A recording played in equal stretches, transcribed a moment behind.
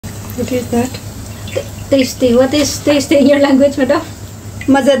What is that? Tasty. What is tasty in your language, madam?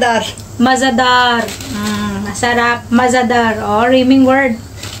 Mazadar. Mazadar. Masarap. Mazadar. Oh, rhyming word.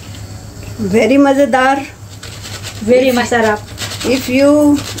 Very mazadar. Very masarap. If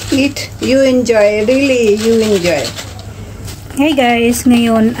you eat, you enjoy. Really, you enjoy. Hey guys,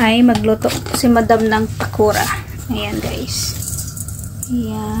 ngayon ay magluto si madam ng pakora. Ayan guys.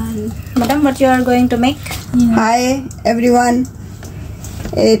 Ayan. Madam, what you are going to make? Yeah. Hi everyone.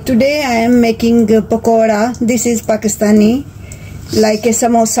 Today I am making pakora. This is Pakistani. Like a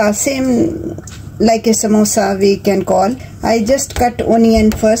samosa. Same like a samosa we can call. I just cut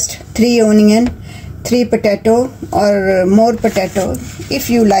onion first. 3 onion. 3 potato or more potato. If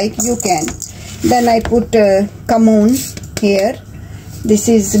you like, you can. Then I put cumin here. This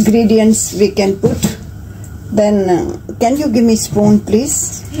is ingredients we can put. Then can you give me spoon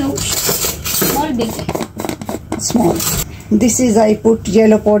please? No. Small, big. Small. This is I put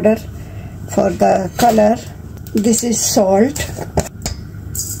yellow powder for the color. This is salt.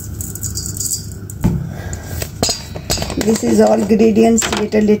 This is all ingredients,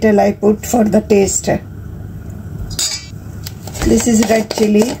 little I put for the taste. This is red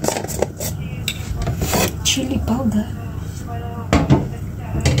chili. Chili powder.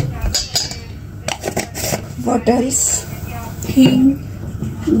 What else? Hing.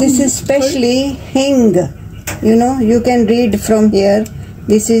 This is specially hing. You know, you can read from here.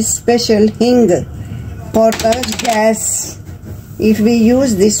 This is special hing for the gas. If we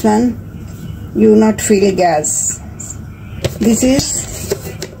use this one, you not feel gas. This is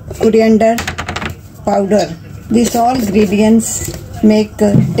coriander powder. These all ingredients make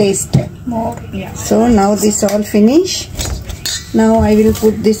taste More. Yeah. So now this all finish. Now I will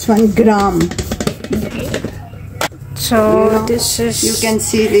put this one gram. Okay. So this is, you can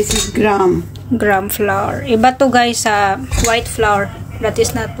see this is gram. Gram flour. Iba to guys sa white flour. That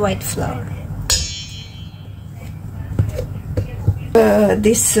is not white flour.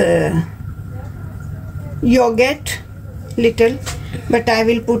 This yogurt little, but I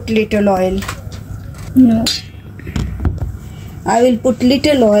will put little oil. No. I will put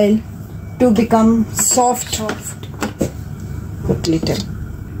little oil to become soft. Put little.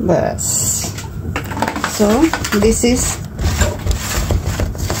 Bas. So this is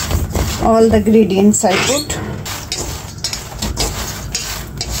all the ingredients I put.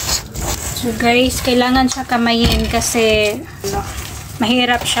 So guys, kailangan siya kamayin kasi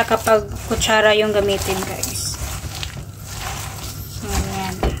mahirap siya kapag kutsara yung gamitin guys.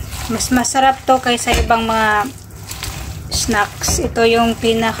 Ayan. Mas masarap to kaysa ibang mga snacks. Ito yung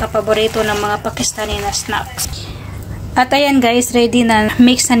pinaka-paborito ng mga Pakistani na snacks. At ayan guys, ready na.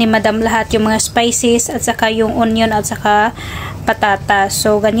 Mix na ni madam lahat yung mga spices at saka yung onion at saka patatas.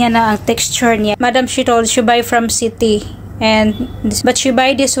 So ganyan na ang texture niya. Madam, she told she buy from city. But she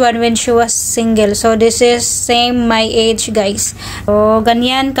buy this one when she was single. So this is same my age guys. So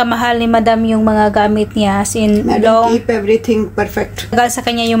ganyan kamahal ni madam yung mga gamit niya. As in Madam, keep everything perfect. Tagal sa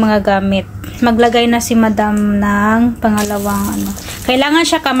kanya yung mga gamit. Maglagay na si madam ng pangalawang ano. Kailangan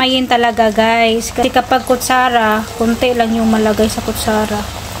siya kamayin talaga guys. Kasi kapag kutsara, konti lang yung malagay sa kutsara.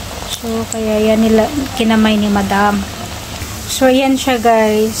 So kaya yan nila kinamay ni madam. So yan siya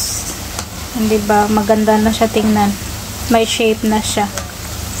guys. Hindi ba maganda na siya tingnan. May shape na siya.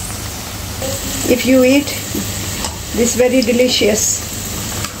 If you eat, this very delicious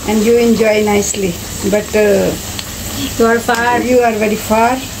and you enjoy nicely. But You are far. you are very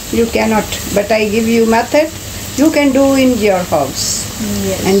far, you cannot. But I give you method, you can do in your house.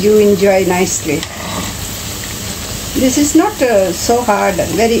 Yes. And you enjoy nicely. This is not so hard,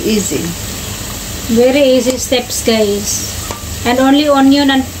 very easy. Very easy steps guys. And only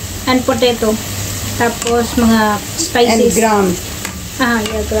onion and potato. Tapos mga spices. And gram.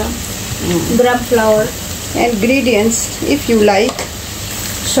 Yeah, gram. Gram flour. And ingredients, if you like.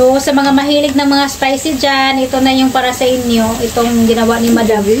 So, sa mga mahilig ng mga spicy dyan, ito na yung para sa inyo. Itong ginawa ni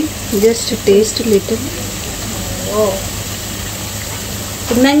madam. Just taste a little. Oh.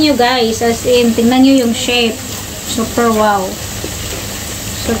 Tignan nyo guys. As in, tignan nyo yung shape. Super wow.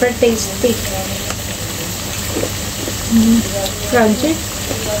 Super tasty. Crunchy.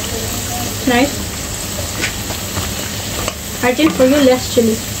 Nice. I think for you less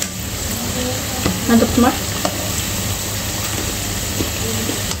chili. Not too much.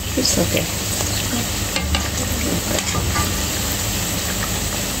 It's okay.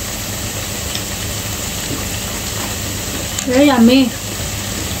 Very yummy.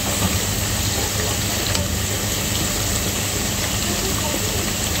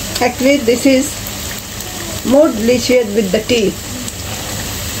 Actually, this is more delicious with the tea.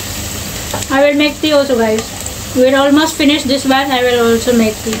 I will make tea also, guys. We're almost finished this one. I will also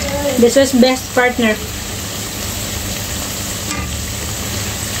make tea. This is best partner.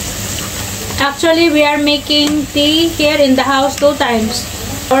 Actually, we are making tea here in the house 2 times.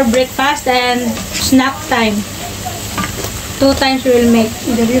 For breakfast and snack time. 2 times we will make.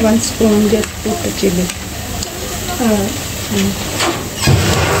 Maybe 1 spoon, just put the chili.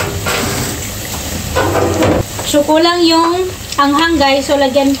 So, kulang yung anghang guys. So,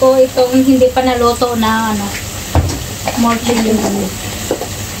 lagyan ko itong hindi pa naluto na ano, more chili.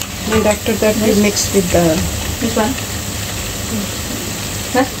 And after that, we mix with the... This one?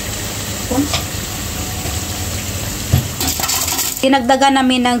 Huh? One? Dinagdagan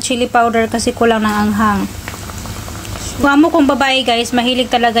namin ng chili powder kasi kulang ng anghang. Kung amo kong babae guys, mahilig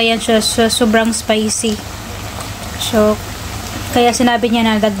talaga yan siya sa sobrang spicy. So, kaya sinabi niya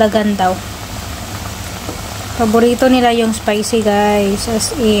na dagdagan daw. Paborito nila yung spicy guys,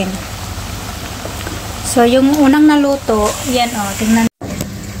 as in. So, yung unang naluto, yan o, tingnan.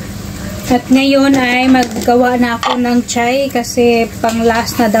 At ngayon ay maggawa na ako ng chai kasi pang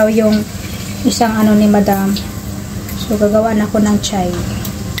last na daw yung isang ano ni madam. So, gagawa na ako ng chai.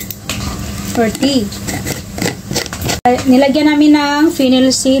 Or tea. Nilagyan namin ng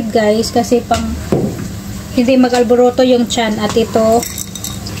fennel seed guys kasi pang hindi mag-alboroto yung tiyan. At ito,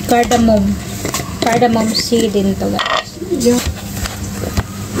 cardamom. Cardamom seed din to guys. Yeah.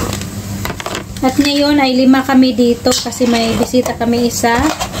 At ngayon ay 5 kami dito kasi may bisita kami isa,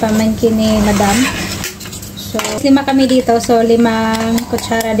 pamangkin ni madam. So, 5 kami dito. So, 5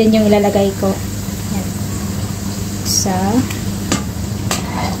 kutsara din yung ilalagay ko. Yan. Isa.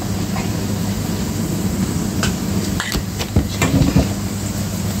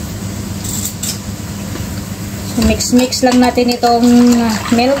 So, mix lang natin itong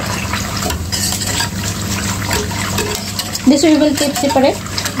milk. This we will keep separate.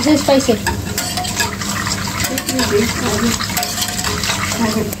 This is spicy.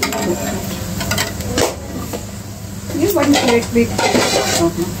 You want plate big?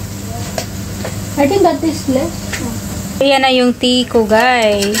 I think that is less. Ayan na yung tea ko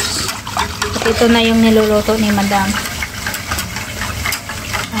guys. At ito na yung niluluto ni madam.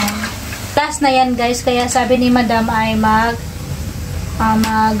 Last na yan guys. Kaya sabi ni madam ay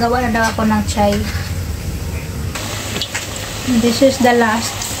magawa na daw ako ng chai. This is the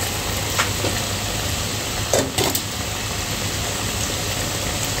last.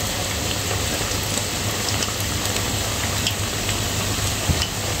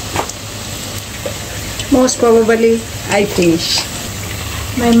 Most probably, I finish.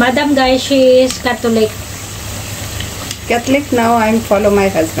 My madam guys, she is Catholic. Catholic now, I follow my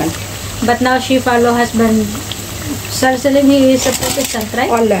husband. But now she follow husband. Sir Salim, he is a Protestant,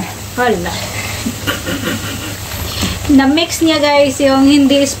 right? Allah. Wala. Na-mix niya guys yung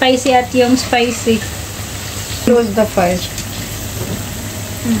hindi spicy at yung spicy. Close the fire.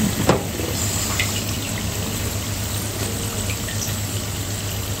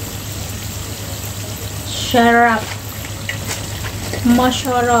 Sharap.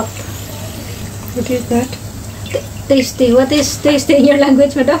 Masharap. What is that? Tasty. What is tasty in your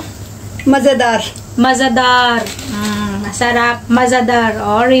language, madam? Mazadar. Mazadar. Masarap. Mazadar.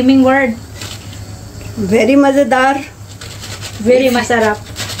 Oh, rhyming word. Very mazadar. Very masarap.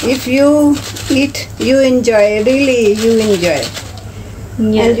 If you eat, you enjoy. Really, you enjoy.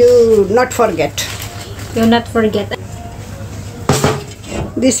 Yes. And you not forget. You not forget.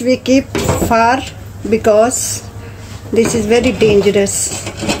 This we keep far because this is very dangerous.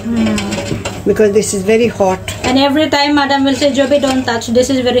 Because this is very hot. And every time madam will say, Jovy, don't touch. This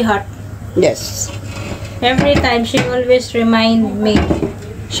is very hot. Yes. Every time she always remind me.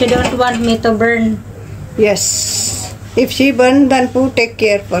 She don't want me to burn. Yes. If she burn, then who take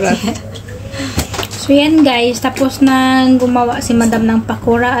care for her? So yan guys, tapos na gumawa si madam ng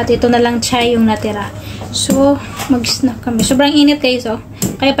pakora at ito na lang chai yung natira. So, mag-snack kami. Sobrang init guys, oh.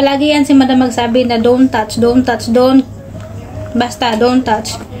 Kaya palagi yan si madam magsabi na don't touch, don't touch, don't, basta, don't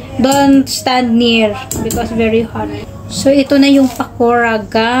touch. Don't stand near because very hot. So, ito na yung pakora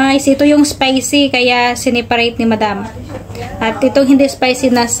guys. Ito yung spicy, kaya sineparate ni madam. At itong hindi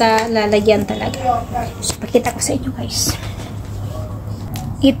spicy nasa lalagyan talaga. So, pakita ko sa inyo guys.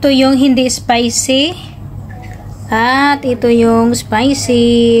 Ito yung hindi spicy. At ito yung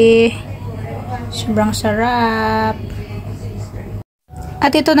spicy. Sobrang sarap.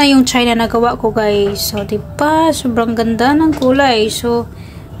 At ito na yung chai na nagawa ko guys. So, diba? Sobrang ganda ng kulay. So,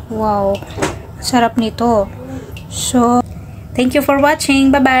 wow. Sarap nito. So, thank you for watching.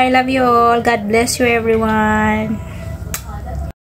 Bye-bye. Love you all. God bless you everyone.